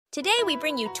Today we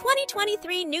bring you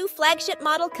 2023 new flagship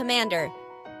model Commander.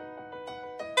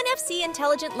 NFC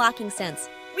Intelligent Locking Sense.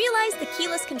 Realize the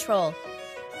keyless control.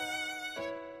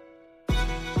 As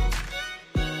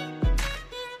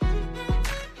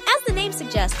the name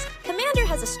suggests, Commander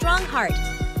has a strong heart.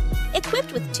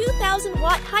 Equipped with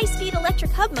 2,000-watt high-speed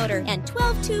electric hub motor and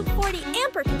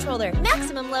 12-240-ampere controller,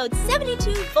 maximum load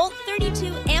 72-volt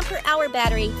 32-ampere-hour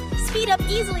battery, speed up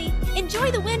easily,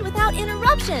 enjoy the wind without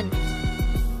interruption.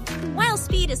 While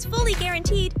speed is fully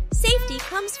guaranteed, safety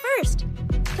comes first.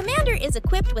 Commander is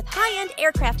equipped with high-end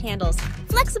aircraft handles,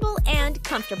 flexible and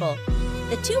comfortable.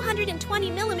 The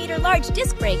 220mm large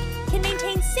disc brake can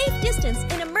maintain safe distance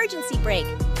in emergency brake.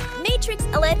 Matrix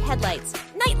LED headlights.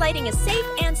 Night lighting is safe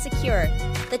and secure.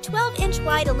 The 12-inch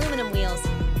wide aluminum wheels.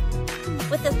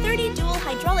 With the 30 dual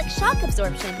hydraulic shock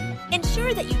absorption,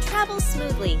 ensure that you travel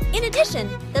smoothly. In addition,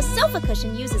 the sofa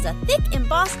cushion uses a thick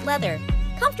embossed leather.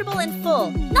 Comfortable and full,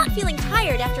 not feeling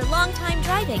tired after long time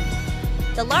driving.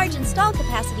 The large install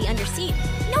capacity under seat.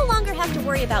 No longer have to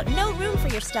worry about no room for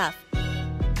your stuff.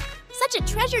 Such a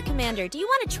treasure, Commander. Do you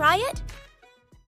want to try it?